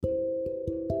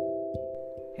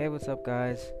Hey, what's up,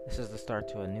 guys? This is the start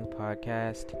to a new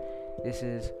podcast. This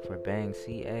is for Bang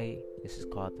CA. This is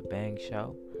called The Bang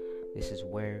Show. This is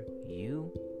where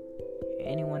you,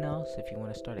 anyone else, if you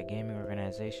want to start a gaming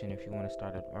organization, if you want to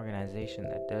start an organization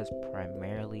that does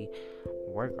primarily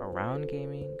work around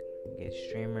gaming, get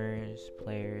streamers,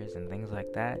 players, and things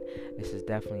like that, this is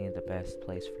definitely the best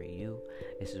place for you.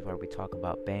 This is where we talk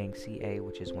about Bang CA,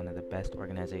 which is one of the best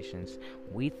organizations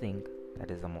we think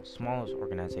that is the most smallest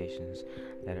organizations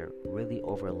that are really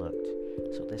overlooked.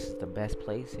 So this is the best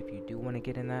place if you do want to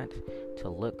get in that, to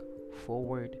look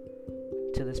forward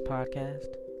to this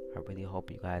podcast. I really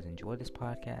hope you guys enjoy this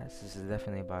podcast. This is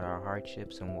definitely about our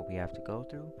hardships and what we have to go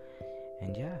through.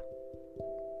 And yeah,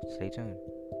 stay tuned.